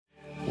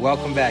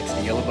Welcome back to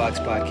the Yellow Box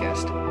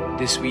Podcast.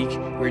 This week,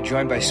 we're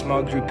joined by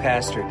small group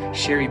pastor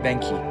Sherry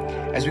Benke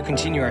as we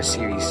continue our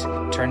series,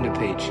 Turn the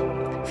Page.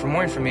 For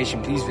more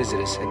information, please visit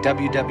us at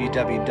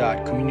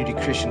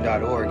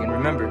www.communitychristian.org. And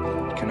remember,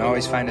 you can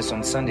always find us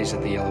on Sundays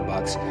at the Yellow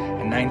Box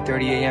at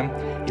 9:30 a.m.,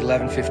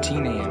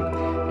 11:15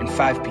 a.m., and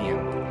 5 p.m.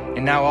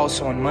 And now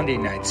also on Monday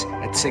nights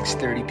at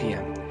 6:30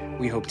 p.m.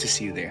 We hope to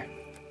see you there.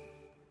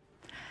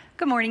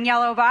 Good morning,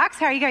 Yellow Box.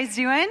 How are you guys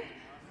doing?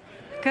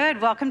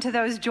 Good. Welcome to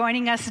those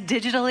joining us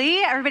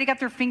digitally. Everybody got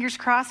their fingers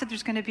crossed that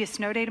there's going to be a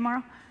snow day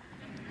tomorrow?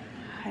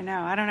 I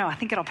know. I don't know. I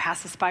think it'll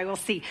pass us by. We'll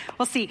see.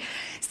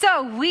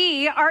 So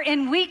we are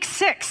in week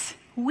six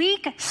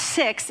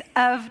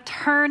of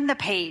Turn the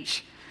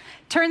Page.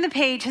 Turn the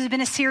Page has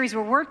been a series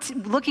where we're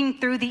looking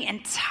through the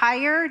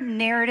entire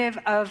narrative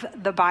of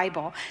the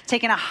Bible,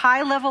 taking a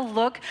high-level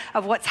look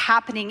of what's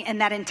happening in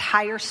that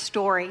entire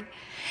story.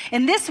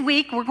 And this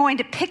week, we're going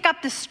to pick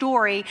up the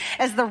story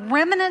as the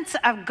remnants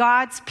of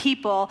God's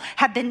people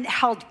have been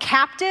held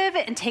captive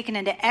and taken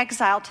into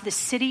exile to the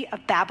city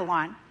of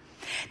Babylon.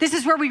 This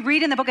is where we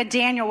read in the book of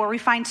Daniel, where we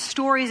find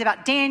stories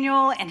about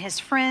Daniel and his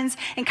friends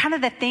and kind of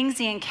the things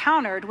he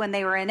encountered when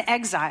they were in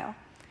exile.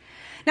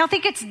 Now, I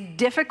think it's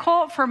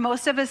difficult for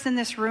most of us in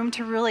this room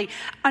to really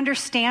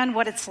understand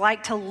what it's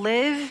like to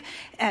live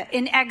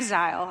in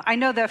exile. I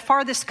know the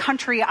farthest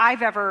country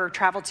I've ever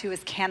traveled to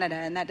is Canada,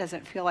 and that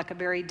doesn't feel like a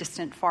very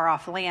distant,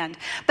 far-off land.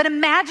 But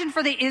imagine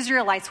for the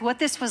Israelites what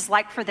this was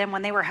like for them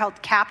when they were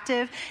held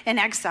captive in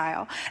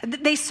exile.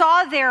 They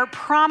saw their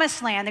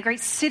promised land, the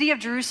great city of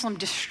Jerusalem,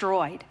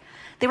 destroyed.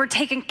 They were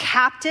taken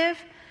captive,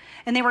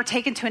 and they were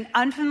taken to an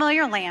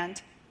unfamiliar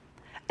land,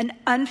 an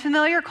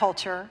unfamiliar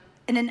culture,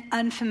 in an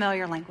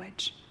unfamiliar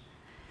language.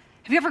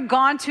 Have you ever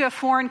gone to a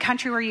foreign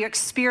country where you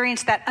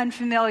experienced that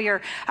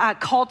unfamiliar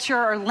culture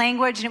or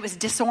language and it was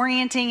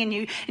disorienting and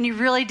you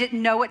really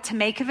didn't know what to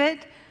make of it?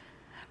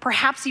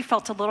 Perhaps you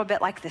felt a little bit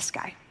like this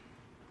guy.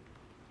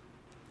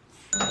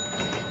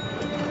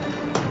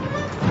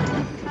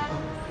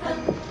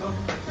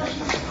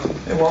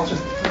 Hey, Walter.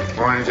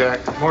 Morning,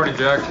 Jack. Morning,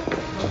 Jack.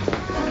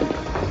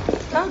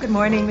 Oh, good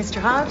morning, Mr.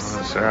 Hobbs.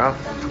 Sarah.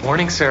 Good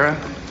morning, Sarah.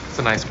 It's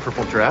a nice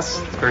purple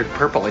dress. It's very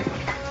purpley.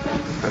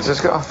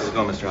 Francisco. How's it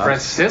going, Mr. Hobbs?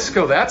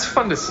 Francisco, that's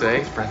fun to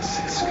say.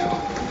 Francisco.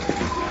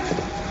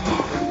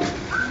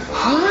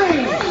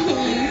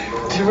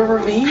 Hi. Do you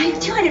remember me? I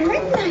do. I didn't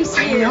recognize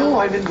you. I know.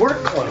 I'm in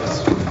work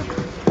clothes.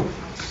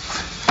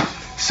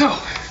 So,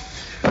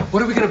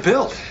 what are we going to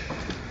build?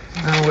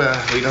 No,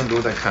 we don't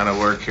do that kind of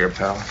work here,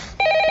 pal.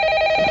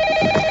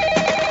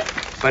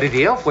 Buddy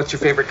the Elf, what's your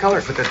favorite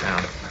color? Put that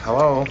down.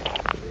 Hello?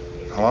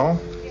 Hello?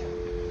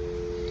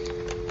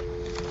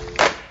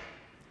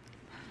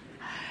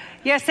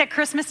 Yes, at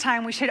Christmas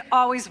time, we should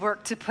always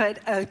work to put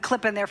a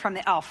clip in there from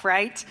the elf,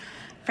 right?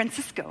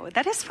 Francisco.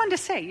 That is fun to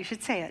say. You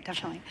should say it,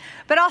 definitely.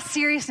 But all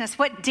seriousness,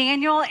 what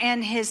Daniel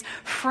and his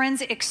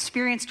friends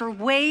experienced were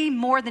way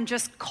more than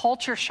just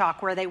culture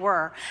shock where they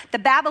were. The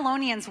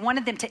Babylonians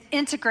wanted them to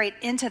integrate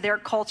into their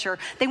culture.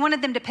 They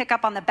wanted them to pick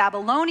up on the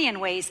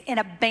Babylonian ways and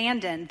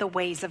abandon the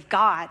ways of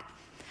God.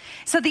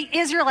 So the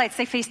Israelites,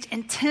 they faced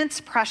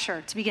intense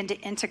pressure to begin to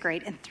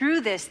integrate. And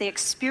through this, they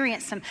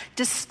experienced some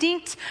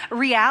distinct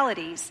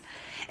realities.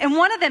 And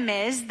one of them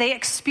is they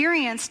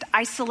experienced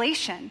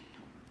isolation.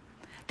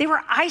 They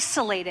were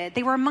isolated.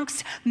 They were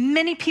amongst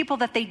many people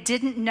that they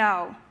didn't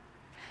know.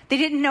 They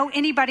didn't know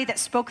anybody that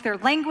spoke their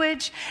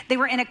language. They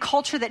were in a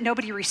culture that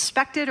nobody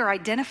respected or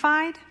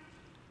identified.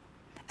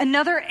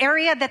 Another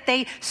area that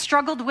they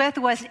struggled with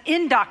was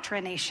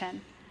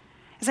indoctrination.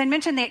 As I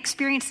mentioned, they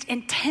experienced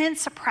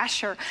intense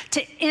pressure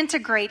to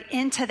integrate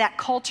into that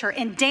culture.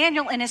 And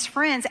Daniel and his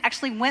friends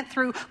actually went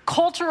through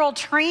cultural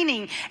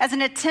training as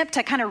an attempt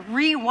to kind of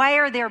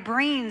rewire their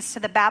brains to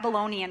the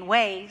Babylonian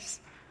ways.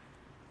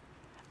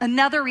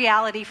 Another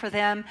reality for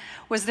them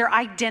was their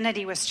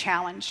identity was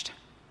challenged.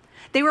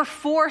 They were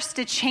forced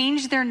to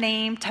change their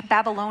name to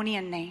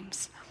Babylonian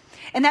names.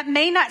 And that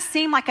may not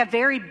seem like a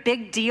very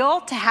big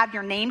deal to have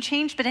your name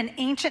changed, but in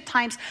ancient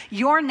times,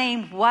 your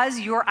name was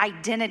your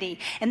identity.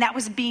 And that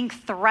was being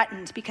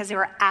threatened because they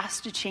were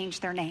asked to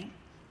change their name.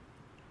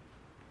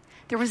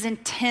 There was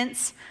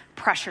intense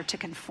pressure to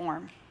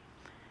conform.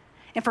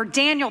 And for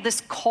Daniel,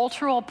 this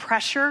cultural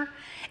pressure,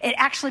 it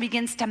actually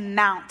begins to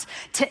mount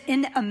to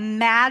an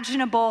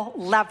unimaginable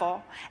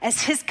level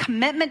as his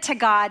commitment to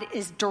God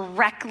is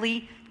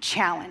directly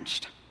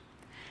challenged.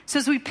 So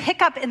as we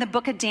pick up in the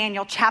book of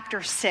Daniel,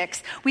 chapter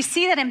 6, we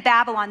see that in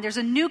Babylon, there's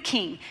a new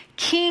king,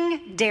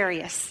 King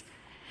Darius.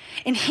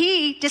 And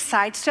he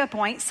decides to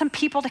appoint some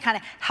people to kind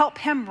of help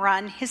him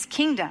run his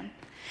kingdom.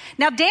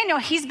 Now, Daniel,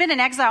 he's been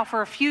in exile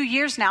for a few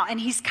years now, and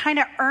he's kind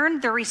of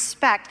earned the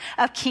respect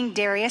of King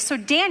Darius. So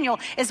Daniel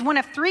is one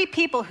of 3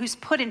 people who's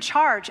put in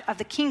charge of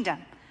the kingdom.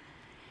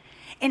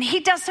 And he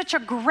does such a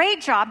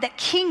great job that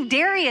King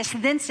Darius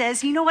then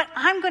says, you know what,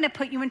 I'm going to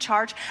put you in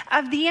charge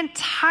of the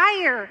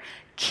entire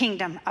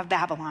kingdom of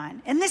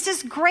Babylon. And this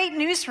is great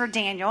news for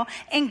Daniel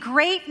and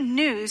great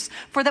news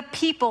for the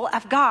people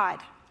of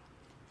God.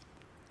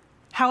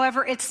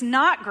 However, it's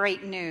not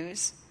great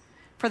news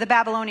for the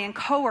Babylonian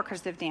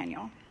co-workers of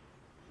Daniel,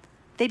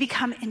 they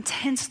become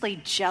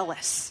intensely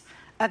jealous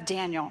of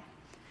Daniel.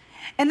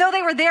 And though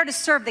they were there to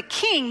serve the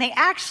king, they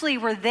actually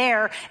were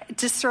there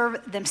to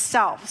serve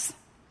themselves.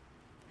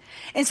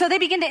 And so they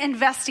begin to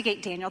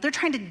investigate Daniel. They're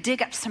trying to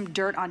dig up some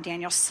dirt on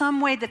Daniel,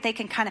 some way that they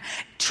can kind of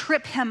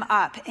trip him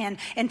up and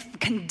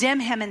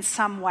condemn him in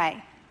some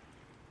way.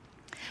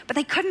 But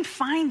they couldn't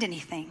find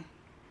anything.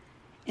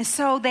 And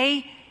so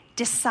they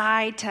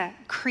decide to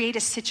create a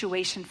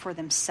situation for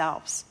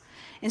themselves.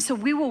 And so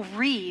we will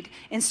read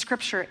in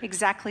Scripture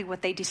exactly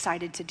what they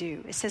decided to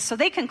do. It says, so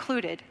they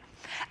concluded,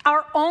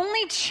 our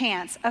only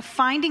chance of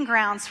finding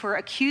grounds for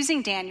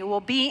accusing Daniel will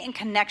be in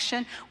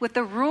connection with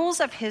the rules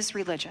of his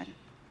religion.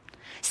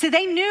 So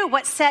they knew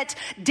what set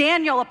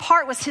Daniel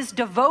apart was his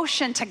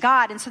devotion to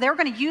God. And so they were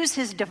going to use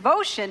his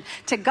devotion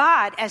to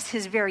God as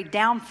his very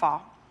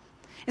downfall.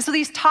 And so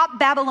these top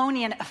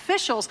Babylonian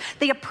officials,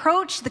 they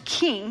approach the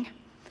king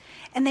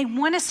and they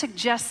want to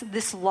suggest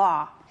this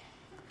law.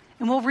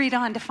 And we'll read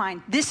on to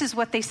find this is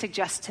what they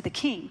suggest to the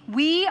king.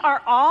 We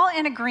are all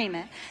in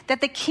agreement that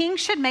the king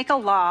should make a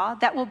law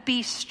that will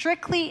be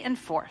strictly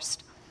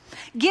enforced.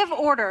 Give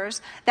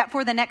orders that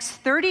for the next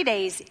 30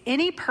 days,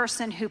 any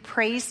person who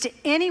prays to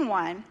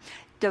anyone,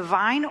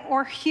 divine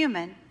or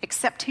human,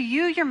 except to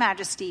you, your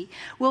majesty,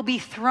 will be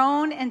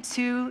thrown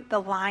into the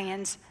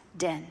lion's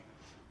den.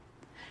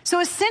 So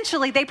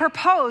essentially, they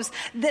propose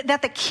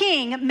that the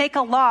king make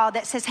a law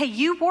that says, hey,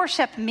 you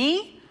worship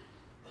me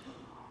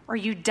or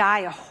you die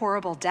a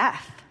horrible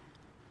death.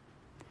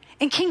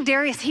 And King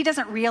Darius, he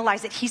doesn't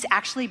realize that he's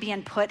actually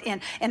being put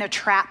in a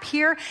trap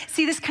here.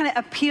 See, this kind of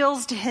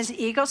appeals to his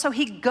ego, so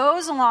he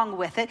goes along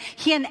with it.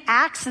 He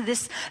enacts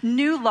this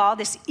new law,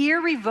 this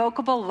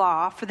irrevocable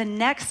law for the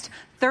next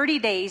 30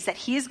 days that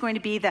he is going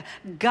to be the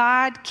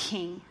God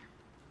King.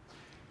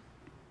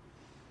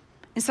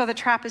 And so the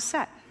trap is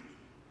set.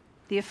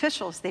 The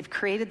officials, they've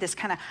created this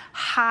kind of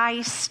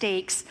high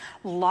stakes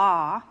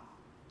law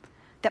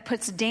that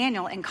puts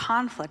Daniel in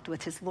conflict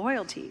with his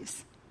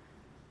loyalties.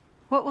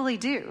 What will he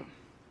do?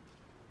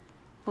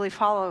 Will he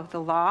follow the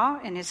law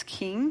and his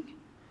king?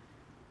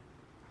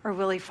 Or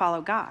will he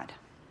follow God?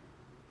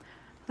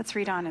 Let's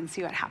read on and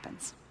see what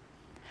happens.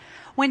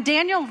 When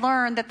Daniel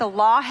learned that the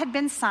law had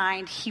been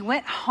signed, he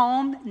went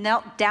home,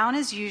 knelt down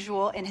as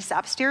usual in his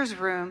upstairs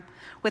room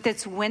with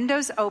its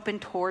windows open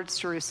towards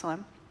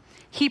Jerusalem.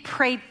 He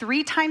prayed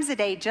 3 times a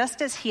day,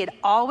 just as he had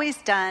always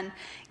done,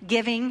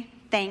 giving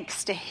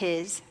thanks to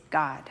his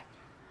God.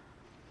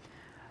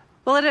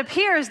 Well, it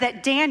appears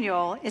that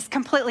Daniel is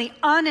completely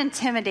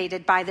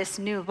unintimidated by this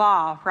new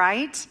law,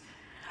 right?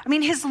 I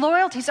mean, his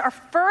loyalties are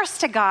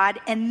first to God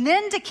and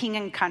then to king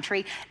and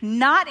country,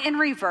 not in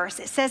reverse.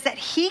 It says that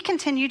he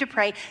continued to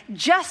pray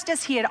just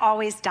as he had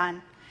always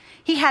done.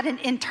 He had an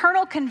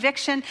internal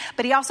conviction,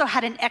 but he also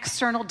had an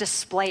external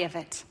display of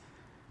it.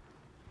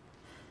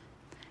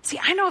 See,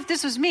 I know if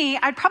this was me,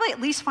 I'd probably at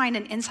least find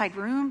an inside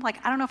room.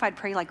 Like, I don't know if I'd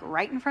pray like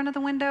right in front of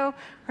the window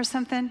or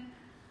something.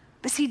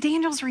 But see,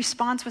 Daniel's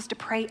response was to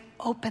pray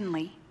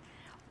openly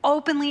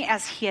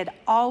as he had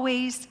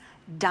always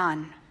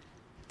done.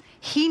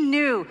 He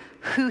knew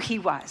who he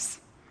was,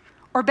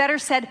 or better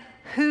said,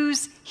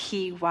 whose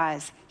he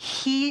was.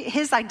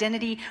 His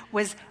identity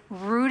was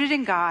rooted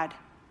in God,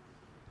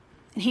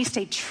 and he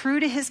stayed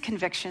true to his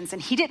convictions,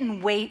 and he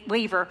didn't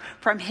waver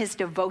from his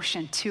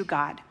devotion to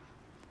God.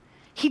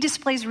 He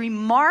displays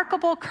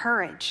remarkable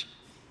courage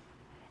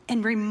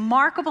and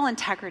remarkable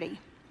integrity.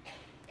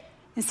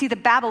 And see, the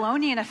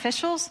Babylonian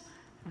officials,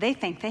 they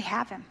think they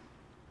have him.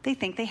 They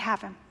think they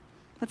have him.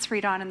 Let's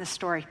read on in the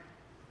story.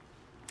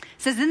 It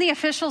says, then the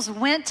officials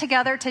went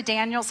together to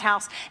Daniel's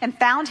house and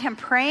found him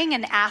praying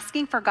and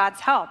asking for God's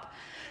help.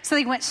 So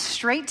they went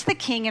straight to the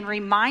king and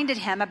reminded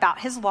him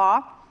about his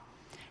law.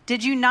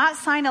 Did you not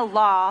sign a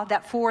law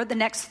that for the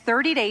next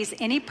 30 days,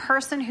 any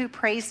person who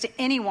prays to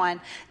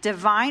anyone,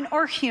 divine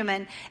or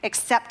human,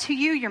 except to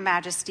you, your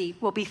majesty,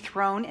 will be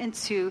thrown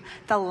into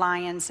the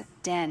lion's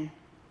den?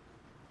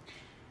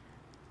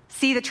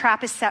 See, the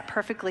trap is set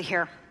perfectly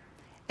here.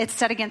 It's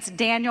set against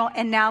Daniel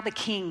and now the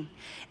king.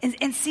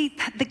 And see,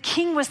 the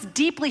king was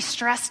deeply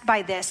stressed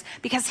by this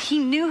because he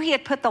knew he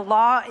had put the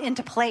law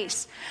into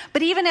place.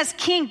 But even as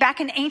king, back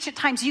in ancient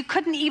times, you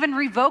couldn't even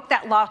revoke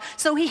that law.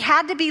 So he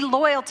had to be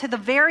loyal to the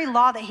very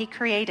law that he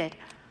created.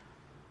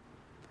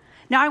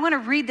 Now I want to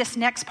read this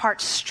next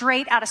part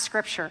straight out of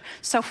Scripture.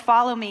 So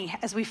follow me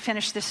as we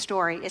finish this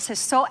story. It says,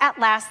 so at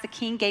last the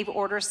king gave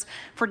orders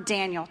for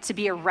Daniel to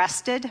be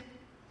arrested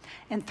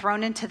and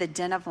thrown into the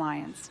den of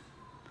lions.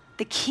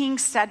 The king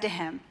said to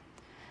him,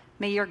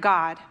 may your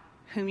God,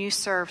 whom you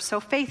serve so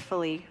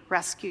faithfully,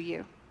 rescue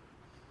you.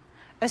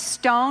 A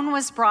stone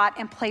was brought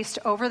and placed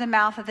over the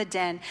mouth of the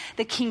den.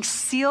 The king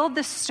sealed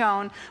the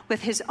stone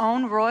with his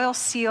own royal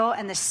seal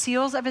and the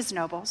seals of his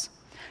nobles,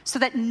 so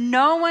that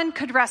no one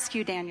could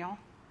rescue Daniel.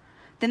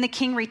 Then the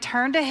king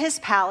returned to his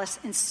palace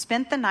and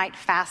spent the night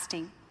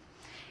fasting.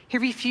 He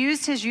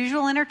refused his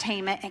usual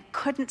entertainment and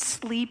couldn't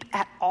sleep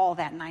at all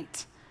that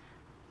night.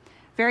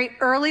 Very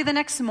early the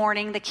next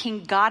morning, the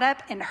king got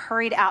up and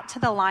hurried out to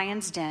the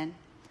lion's den.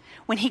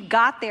 When he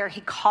got there, he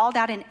called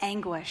out in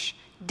anguish,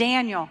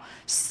 "Daniel,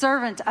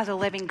 servant of the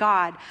living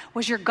God,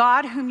 was your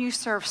God whom you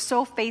serve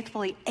so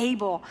faithfully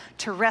able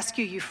to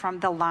rescue you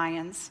from the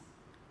lions?"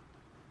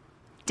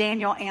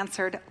 Daniel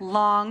answered,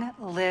 "Long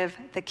live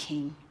the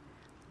king.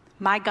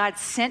 My God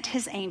sent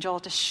his angel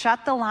to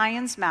shut the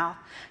lion's mouth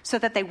so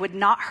that they would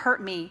not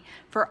hurt me,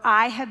 for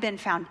I have been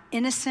found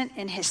innocent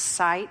in his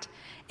sight,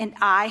 and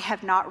I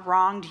have not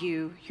wronged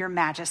you, your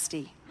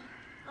majesty."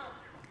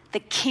 The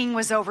king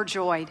was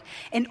overjoyed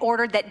and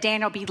ordered that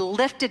Daniel be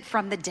lifted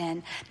from the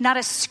den. Not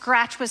a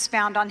scratch was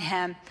found on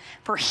him,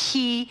 for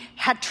he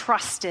had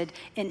trusted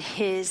in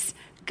his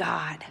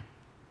God.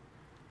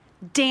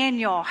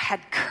 Daniel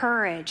had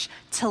courage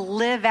to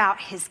live out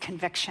his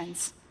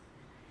convictions.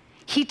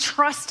 He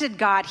trusted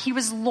God. He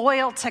was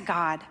loyal to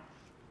God.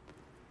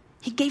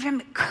 He gave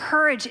him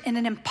courage in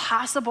an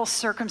impossible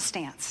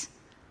circumstance.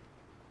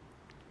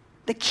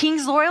 The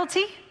king's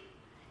loyalty,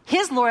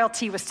 his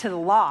loyalty was to the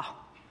law.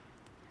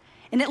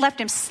 And it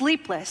left him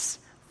sleepless,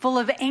 full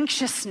of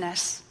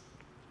anxiousness.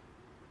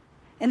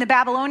 And the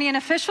Babylonian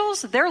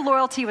officials, their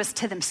loyalty was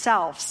to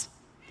themselves.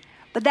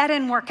 But that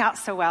didn't work out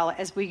so well,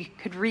 as we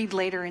could read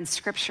later in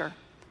Scripture.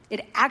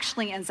 It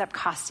actually ends up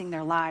costing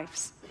their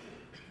lives.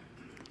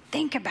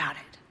 Think about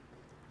it.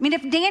 I mean,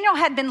 if Daniel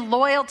had been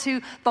loyal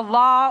to the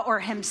law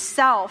or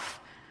himself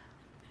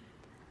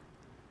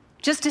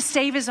just to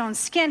save his own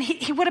skin,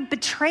 he would have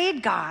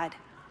betrayed God.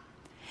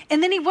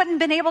 And then he wouldn't have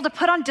been able to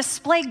put on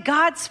display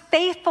God's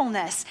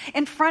faithfulness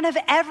in front of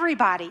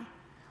everybody.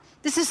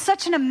 This is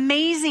such an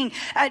amazing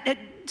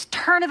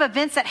turn of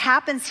events that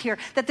happens here,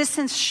 that this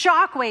sends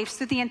shockwaves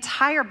through the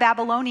entire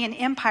Babylonian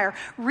Empire.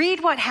 Read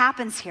what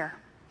happens here.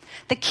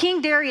 The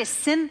King Darius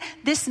sent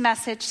this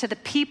message to the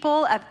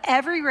people of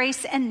every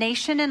race and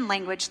nation and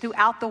language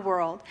throughout the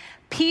world.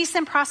 "Peace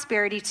and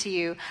prosperity to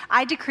you.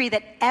 I decree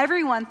that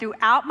everyone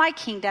throughout my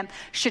kingdom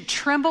should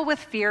tremble with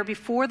fear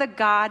before the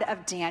God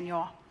of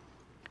Daniel.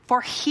 For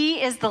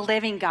he is the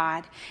living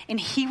God, and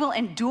he will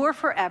endure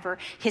forever.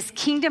 His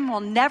kingdom will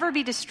never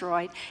be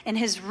destroyed, and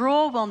his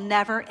rule will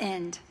never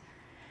end."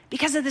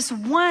 Because of this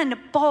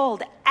one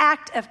bold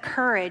act of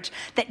courage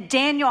that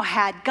Daniel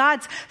had,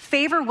 God's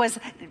favor was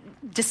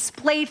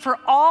displayed for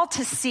all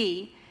to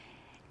see,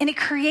 and it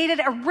created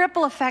a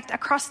ripple effect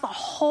across the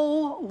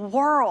whole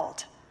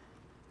world.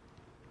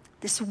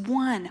 This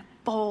one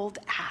bold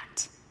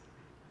act.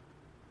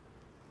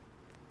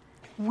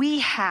 We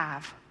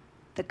have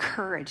the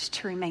courage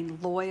to remain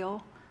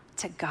loyal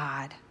to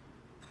God,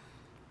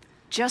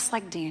 just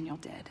like Daniel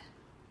did,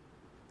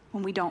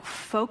 when we don't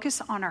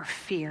focus on our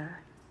fear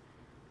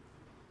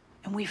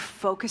and we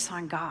focus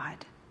on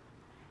God.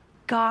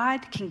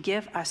 God can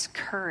give us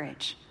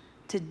courage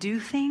to do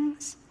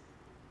things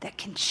that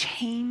can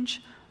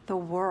change the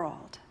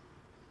world.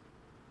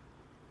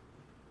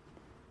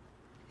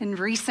 In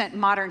recent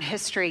modern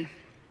history,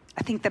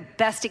 I think the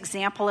best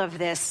example of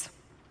this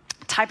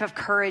type of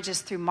courage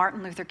is through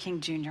Martin Luther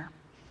King Jr.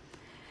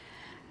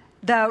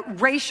 The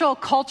racial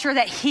culture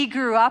that he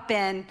grew up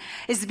in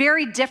is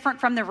very different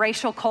from the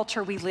racial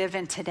culture we live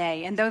in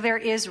today. And though there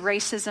is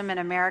racism in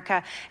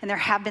America, and there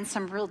have been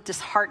some real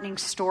disheartening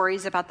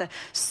stories about the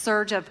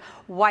surge of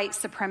white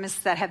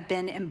supremacists that have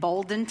been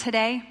emboldened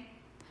today,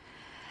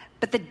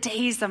 but the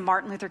days of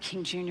Martin Luther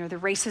King Jr., the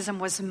racism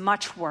was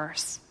much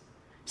worse.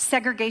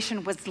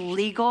 Segregation was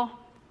legal,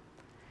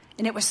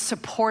 and it was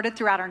supported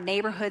throughout our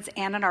neighborhoods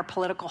and in our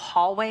political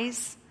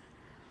hallways.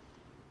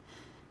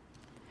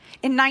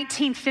 In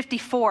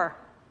 1954,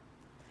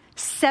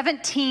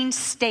 17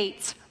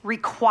 states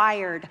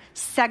required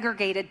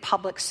segregated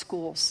public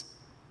schools.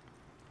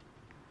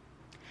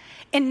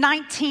 In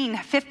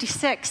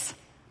 1956,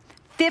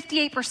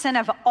 58%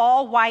 of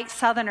all white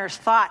Southerners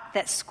thought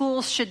that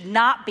schools should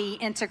not be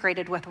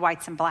integrated with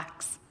whites and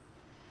blacks.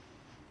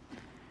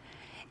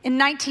 In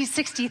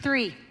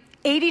 1963,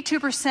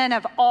 82%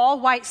 of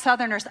all white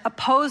Southerners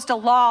opposed a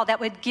law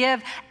that would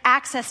give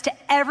access to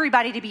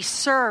everybody to be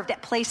served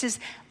at places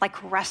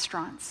like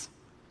restaurants.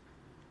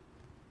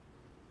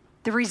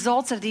 The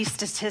results of these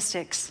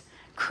statistics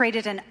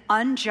created an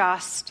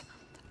unjust,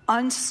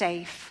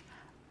 unsafe,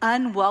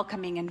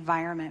 unwelcoming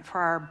environment for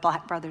our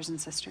black brothers and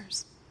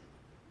sisters.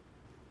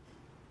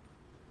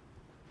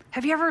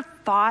 Have you ever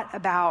thought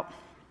about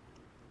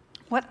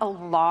what a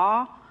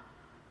law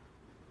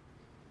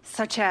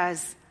such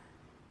as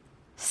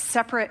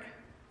separate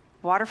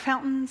water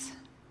fountains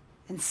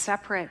and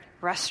separate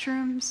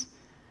restrooms,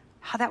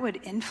 how that would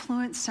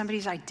influence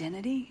somebody's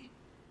identity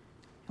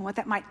and what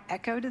that might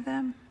echo to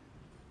them?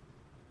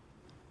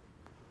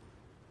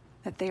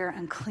 That they are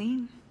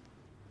unclean,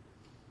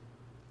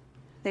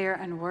 they are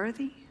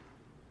unworthy.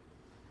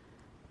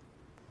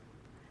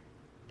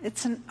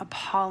 It's an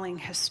appalling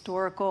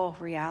historical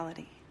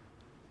reality.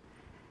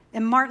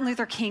 And Martin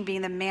Luther King,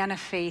 being the man of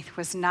faith,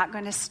 was not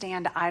going to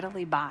stand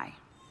idly by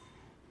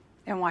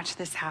and watch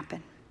this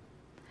happen.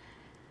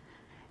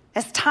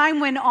 As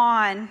time went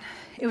on,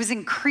 it was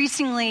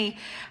increasingly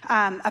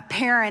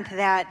apparent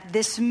that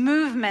this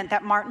movement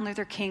that Martin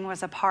Luther King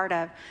was a part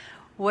of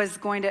was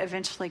going to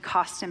eventually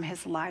cost him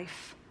his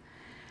life.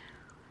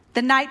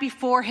 The night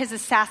before his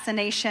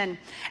assassination,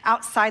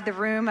 outside the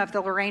room of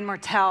the Lorraine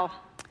Mortel,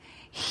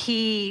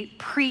 he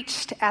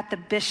preached at the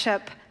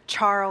Bishop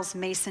Charles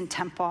Mason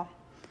Temple.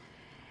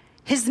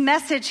 His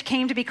message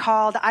came to be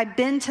called, "I've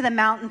Been to the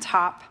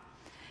Mountaintop."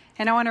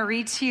 And I want to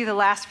read to you the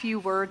last few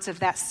words of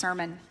that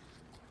sermon.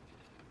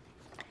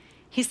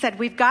 He said,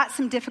 "We've got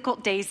some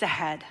difficult days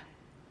ahead,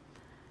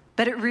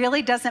 but it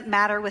really doesn't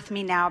matter with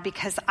me now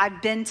because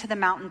I've been to the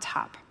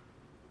mountaintop.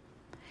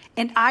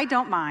 And I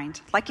don't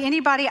mind. Like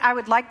anybody, I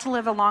would like to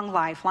live a long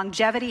life.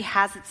 Longevity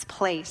has its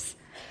place.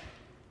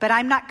 But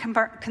I'm not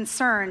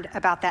concerned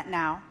about that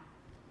now.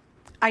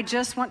 I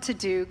just want to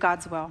do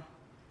God's will.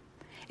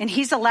 And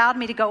he's allowed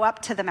me to go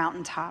up to the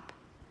mountaintop.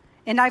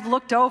 And I've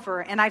looked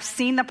over and I've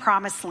seen the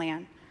promised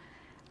land.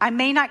 I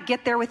may not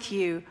get there with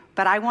you,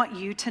 but I want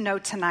you to know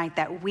tonight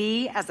that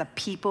we as a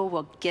people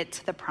will get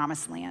to the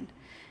promised land.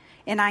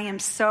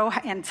 And so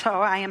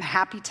I am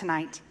happy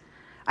tonight.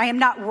 I am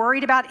not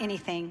worried about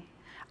anything.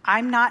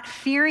 I'm not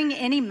fearing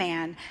any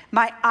man.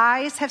 My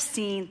eyes have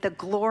seen the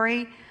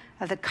glory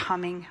of the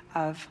coming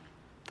of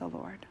the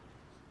Lord."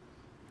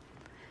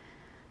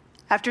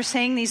 After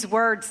saying these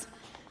words,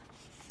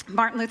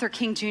 Martin Luther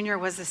King Jr.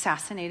 was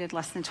assassinated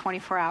less than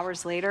 24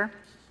 hours later.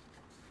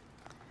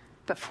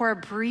 But for a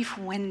brief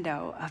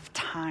window of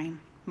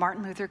time,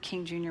 Martin Luther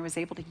King Jr. was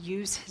able to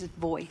use his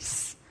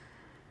voice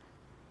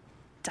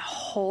to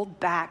hold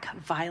back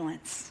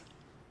violence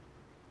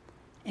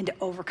and to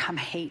overcome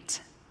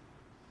hate.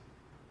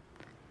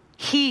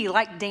 He,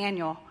 like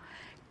Daniel,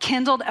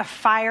 kindled a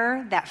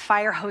fire that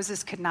fire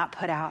hoses could not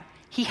put out.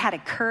 He had a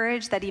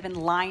courage that even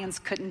lions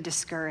couldn't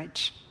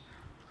discourage.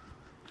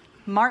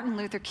 Martin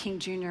Luther King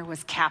Jr.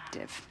 was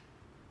captive.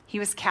 He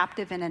was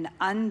captive in an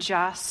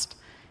unjust,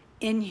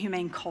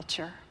 inhumane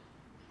culture.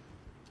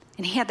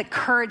 And he had the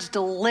courage to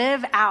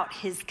live out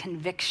his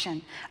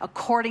conviction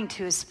according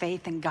to his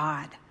faith in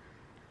God.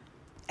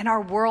 And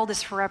our world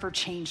is forever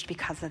changed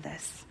because of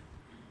this.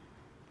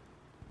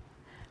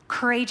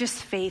 Courageous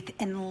faith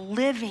in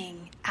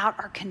living out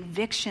our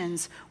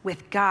convictions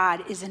with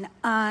God is an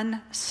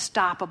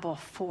unstoppable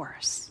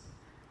force.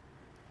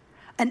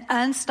 An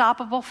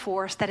unstoppable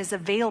force that is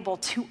available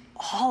to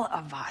all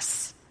of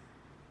us.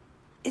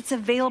 It's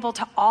available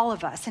to all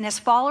of us. And as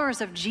followers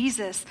of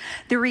Jesus,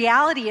 the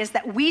reality is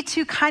that we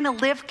too kind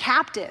of live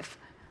captive.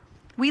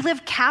 We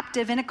live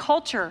captive in a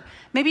culture.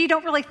 Maybe you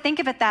don't really think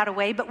of it that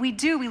way, but we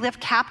do. We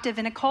live captive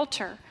in a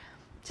culture.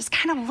 Just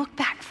kind of look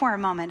back for a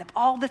moment of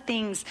all the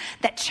things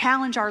that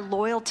challenge our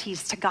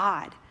loyalties to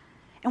God.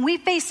 And we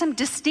face some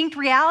distinct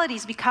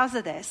realities because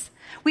of this.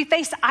 We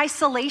face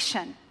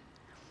isolation.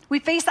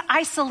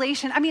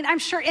 I mean, I'm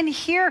sure in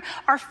here,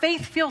 our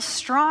faith feels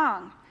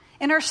strong.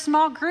 In our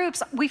small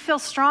groups, we feel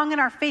strong in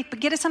our faith, but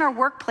get us in our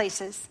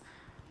workplaces.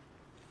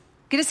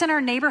 Get us in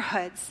our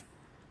neighborhoods.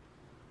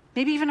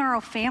 Maybe even our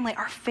own family.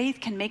 Our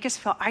faith can make us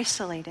feel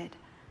isolated.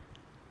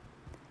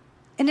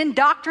 In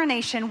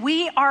indoctrination,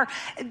 we are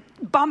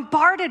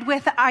bombarded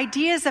with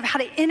ideas of how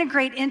to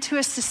integrate into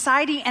a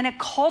society and a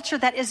culture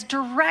that is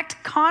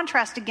direct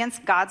contrast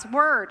against God's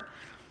word.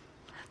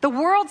 The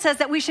world says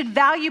that we should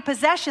value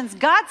possessions.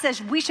 God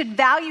says we should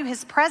value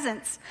his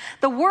presence.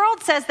 The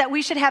world says that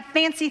we should have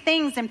fancy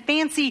things and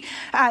fancy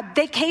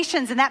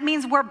vacations, and that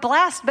means we're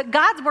blessed. But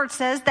God's word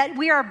says that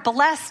we are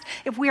blessed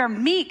if we are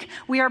meek.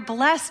 We are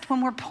blessed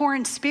when we're poor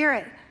in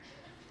spirit.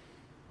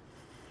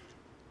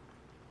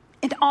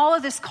 And all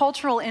of this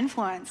cultural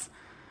influence,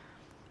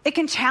 it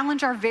can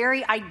challenge our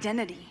very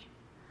identity.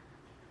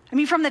 I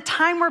mean, from the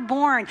time we're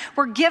born,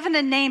 we're given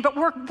a name, but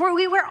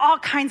we wear all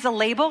kinds of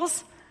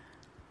labels.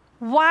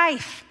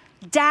 Wife,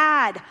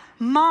 dad,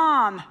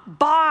 mom,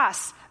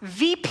 boss,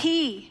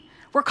 VP.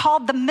 We're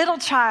called the middle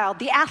child,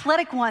 the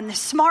athletic one, the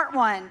smart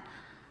one.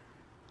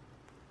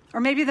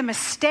 Or maybe the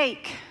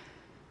mistake,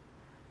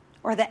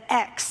 or the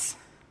ex,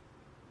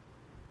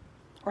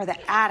 or the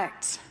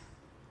addict,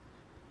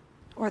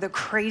 or the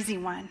crazy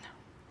one.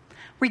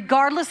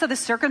 Regardless of the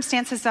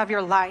circumstances of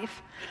your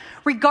life,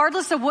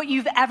 regardless of what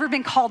you've ever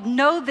been called,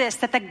 know this,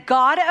 that the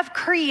God of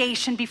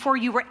creation before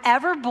you were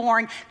ever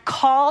born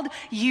called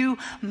you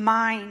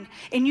mine.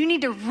 And you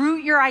need to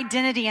root your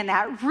identity in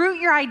that. Root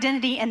your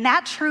identity in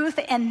that truth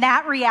and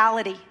that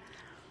reality.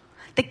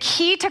 The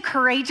key to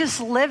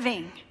courageous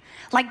living,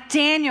 like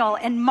Daniel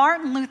and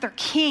Martin Luther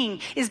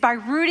King, is by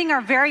rooting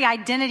our very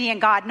identity in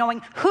God,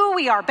 knowing who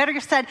we are. Better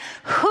said,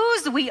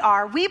 whose we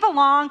are. We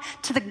belong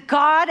to the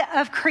God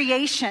of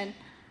creation.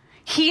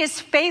 He is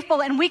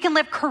faithful, and we can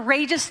live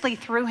courageously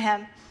through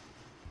him.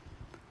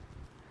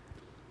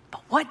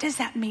 But what does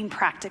that mean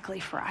practically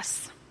for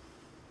us?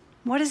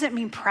 What does it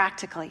mean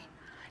practically?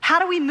 How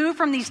do we move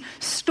from these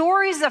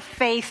stories of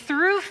faith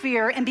through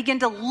fear and begin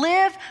to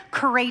live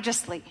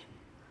courageously?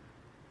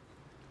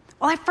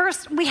 Well, at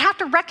first, we have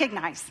to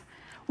recognize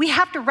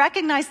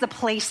the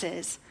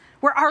places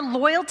where our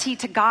loyalty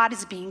to God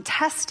is being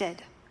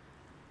tested.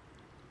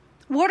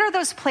 What are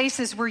those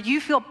places where you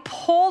feel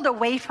pulled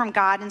away from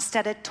God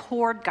instead of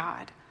toward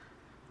God?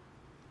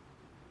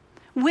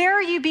 Where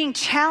are you being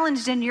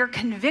challenged in your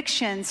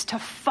convictions to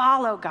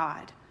follow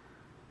God?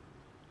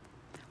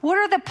 What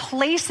are the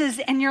places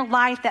in your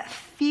life that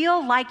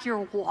feel like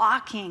you're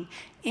walking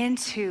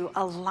into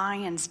a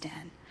lion's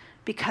den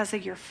because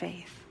of your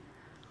faith?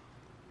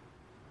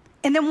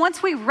 And then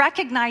once we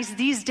recognize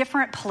these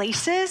different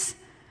places,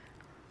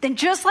 then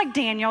just like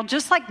Daniel,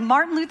 just like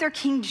Martin Luther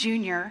King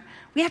Jr.,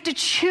 we have to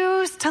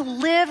choose to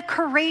live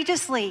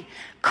courageously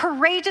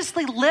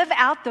live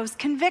out those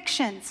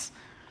convictions.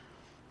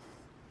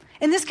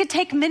 And this could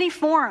take many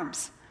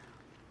forms.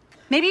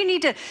 Maybe you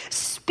need to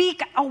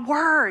speak a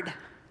word.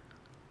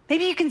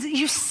 Maybe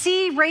you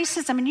see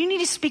racism and you need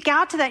to speak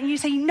out to that and you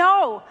say,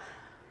 no,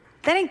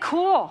 that ain't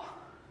cool.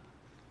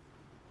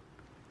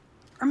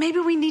 Or maybe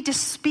we need to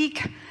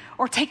speak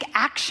or take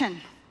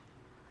action.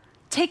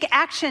 Take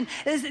action.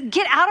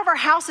 Get out of our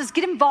houses.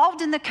 Get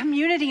involved in the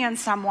community in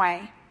some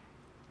way.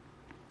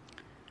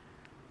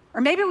 Or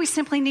maybe we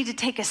simply need to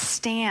take a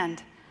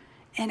stand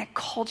in a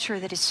culture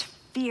that is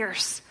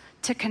fierce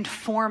to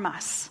conform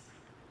us.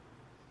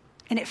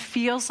 And it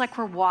feels like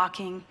we're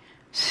walking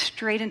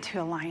straight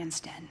into a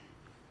lion's den.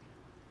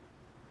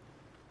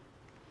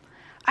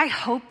 I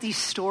hope these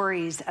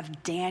stories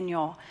of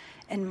Daniel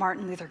and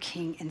Martin Luther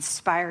King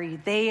inspire you.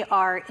 They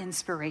are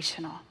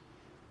inspirational.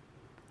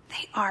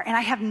 They are. And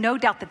I have no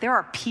doubt that there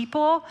are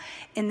people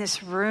in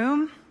this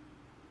room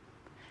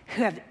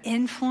who have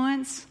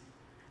influence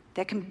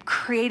that can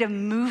create a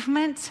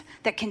movement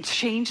that can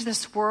change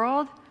this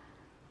world.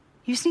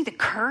 You just need the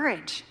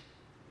courage.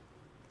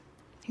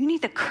 You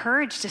need the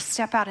courage to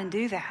step out and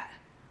do that.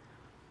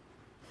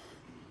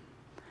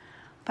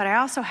 But I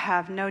also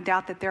have no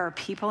doubt that there are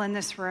people in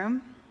this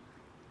room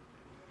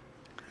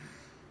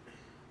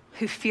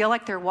who feel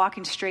like they're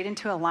walking straight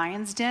into a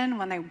lion's den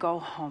when they go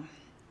home.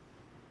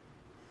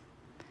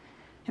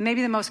 And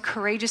maybe the most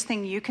courageous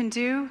thing you can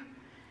do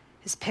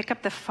is pick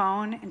up the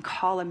phone and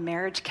call a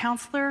marriage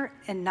counselor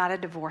and not a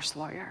divorce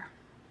lawyer.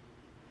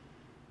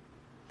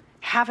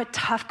 Have a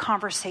tough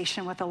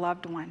conversation with a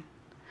loved one.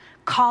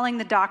 Calling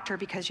the doctor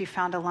because you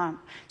found a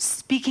lump.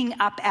 Speaking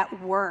up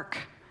at work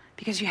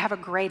because you have a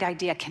great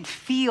idea can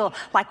feel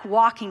like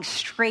walking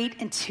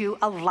straight into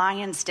a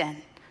lion's den.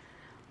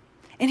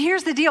 And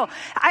here's the deal.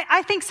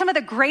 I think some of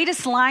the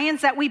greatest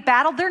lions that we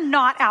battle, they're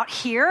not out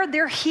here.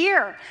 They're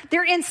here.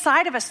 They're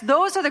inside of us.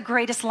 Those are the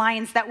greatest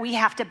lions that we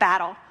have to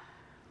battle.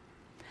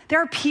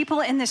 There are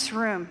people in this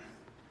room,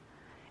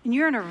 and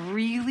you're in a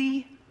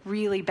really,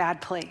 really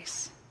bad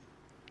place,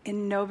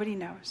 and nobody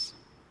knows.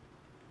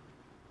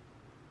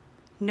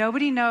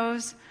 Nobody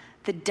knows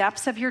the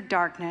depths of your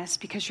darkness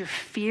because your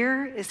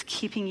fear is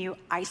keeping you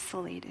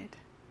isolated.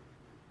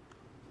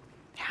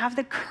 Have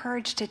the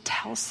courage to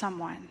tell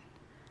someone.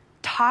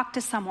 Talk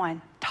to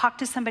someone. Talk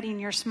to somebody in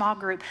your small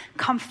group.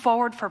 Come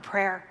forward for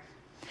prayer.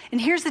 And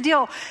here's the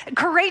deal.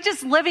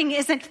 Courageous living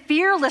isn't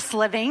fearless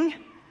living.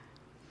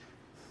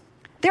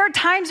 There are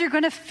times you're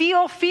going to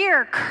feel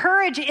fear.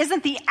 Courage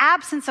isn't the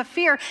absence of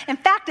fear. In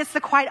fact, it's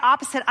the quite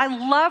opposite. I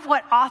love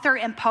what author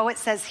and poet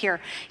says here.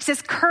 He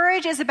says,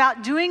 courage is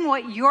about doing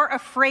what you're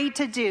afraid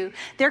to do.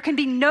 There can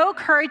be no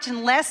courage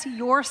unless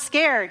you're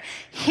scared.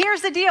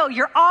 Here's the deal.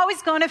 You're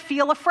always going to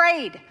feel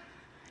afraid.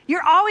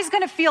 You're always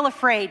going to feel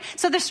afraid.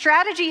 So the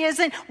strategy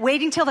isn't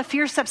waiting till the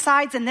fear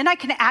subsides and then I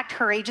can act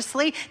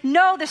courageously.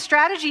 No, the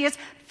strategy is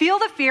feel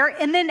the fear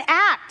and then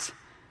act.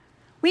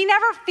 We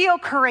never feel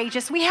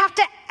courageous. We have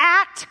to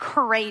act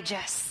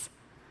courageous.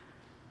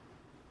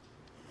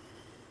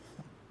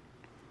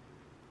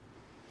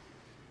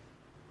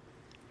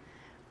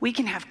 We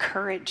can have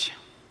courage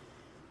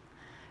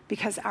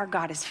because our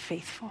God is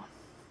faithful.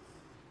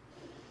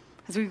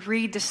 As we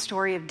read the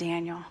story of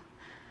Daniel,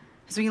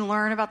 as we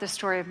learn about the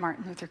story of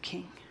Martin Luther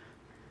King,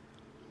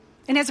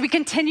 and as we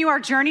continue our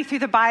journey through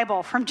the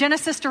Bible, from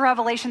Genesis to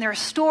Revelation, there is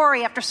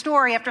story after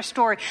story after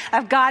story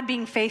of God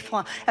being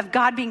faithful,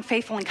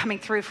 and coming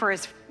through for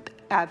his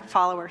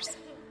followers.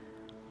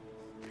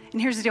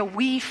 And here's the deal.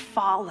 We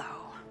follow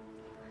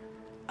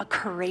a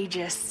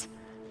courageous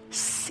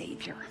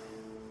Savior.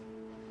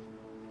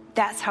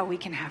 That's how we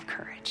can have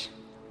courage.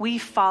 We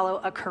follow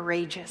a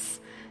courageous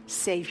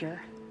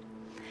Savior.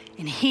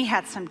 And he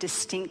had some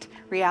distinct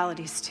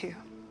realities too.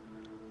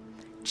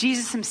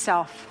 Jesus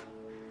himself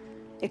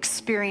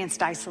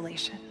experienced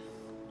isolation.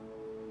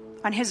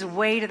 On his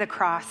way to the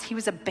cross, he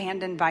was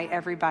abandoned by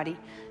everybody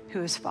who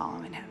was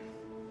following him.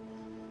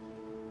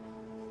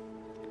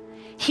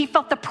 He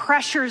felt the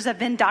pressures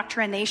of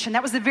indoctrination.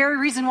 That was the very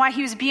reason why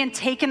he was being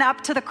taken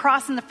up to the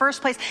cross in the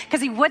first place,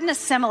 because he wouldn't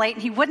assimilate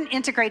and he wouldn't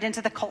integrate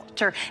into the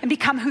culture and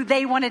become who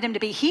they wanted him to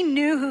be. He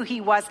knew who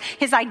he was.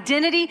 His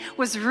identity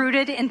was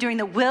rooted in doing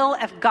the will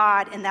of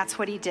God, and that's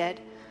what he did.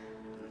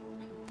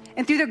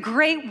 And through the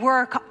great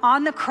work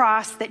on the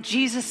cross that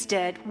Jesus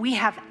did, we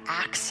have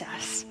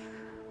access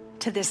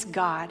to this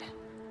God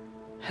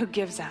who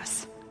gives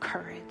us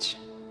courage.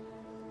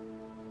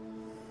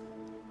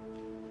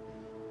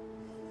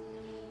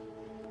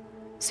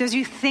 So as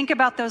you think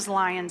about those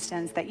lion's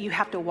dens that you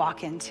have to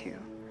walk into,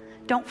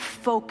 don't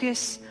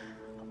focus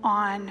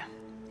on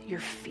your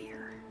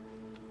fear.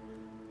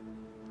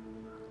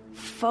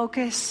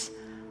 Focus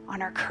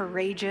on our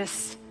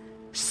courageous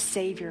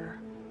Savior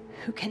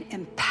who can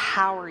empower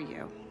empower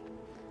you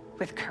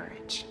with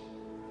courage.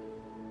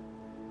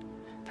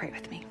 Pray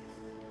with me.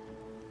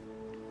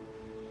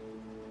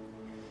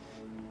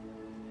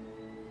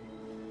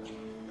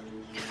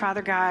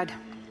 Father God,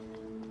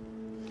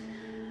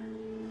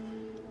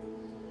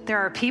 there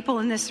are people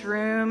in this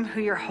room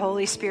who your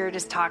Holy Spirit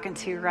is talking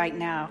to right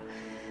now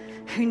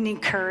who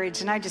need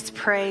courage. And I just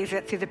pray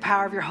that through the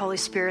power of your Holy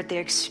Spirit, they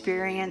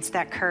experience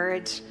that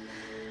courage.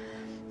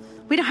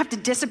 We don't have to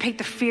dissipate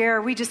the fear.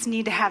 We just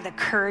need to have the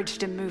courage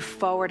to move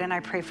forward. And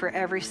I pray for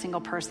every single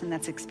person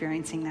that's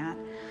experiencing that.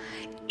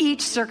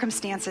 Each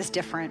circumstance is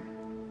different.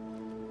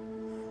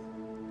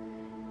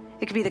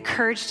 It could be the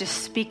courage to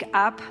speak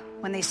up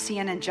when they see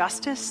an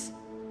injustice.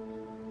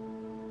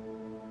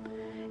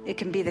 It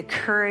can be the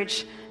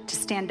courage to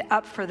stand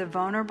up for the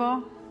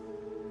vulnerable.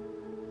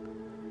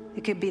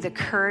 It could be the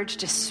courage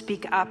to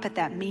speak up at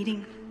that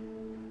meeting.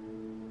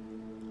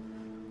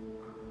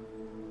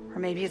 Or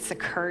maybe it's the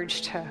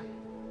courage to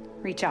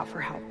reach out for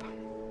help.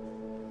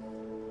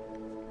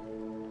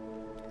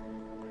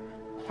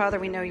 Father,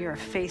 we know you are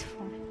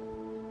faithful.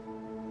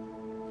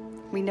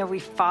 We know we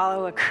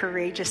follow a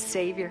courageous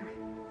Savior.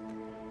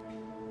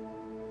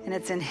 And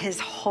it's in his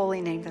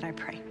holy name that I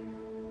pray.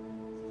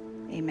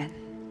 Amen.